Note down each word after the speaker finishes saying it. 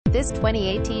This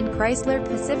 2018 Chrysler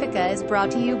Pacifica is brought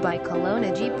to you by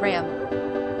Kelowna Jeep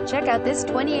Ram. Check out this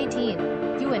 2018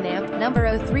 UNAMP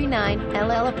number 039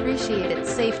 LL. Appreciate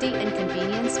its safety and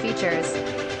convenience features.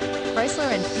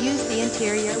 Chrysler infused the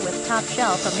interior with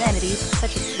top-shelf amenities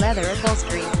such as leather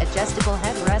upholstery, adjustable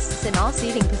headrests in all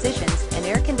seating positions, and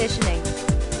air conditioning.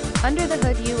 Under the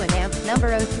hood, UNAMP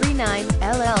number 039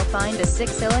 LL find a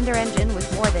 6-cylinder engine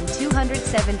with more than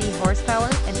 270 horsepower,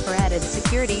 and for added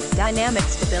security, dynamic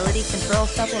stability control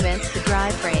supplements the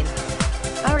drivetrain.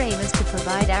 Our aim is to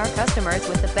provide our customers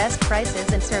with the best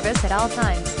prices and service at all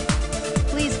times.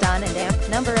 Please don't UNAMP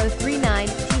number 039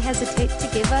 hesitate to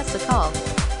give us a call.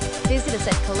 Visit us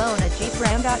at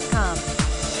KelownaJeepRam.com.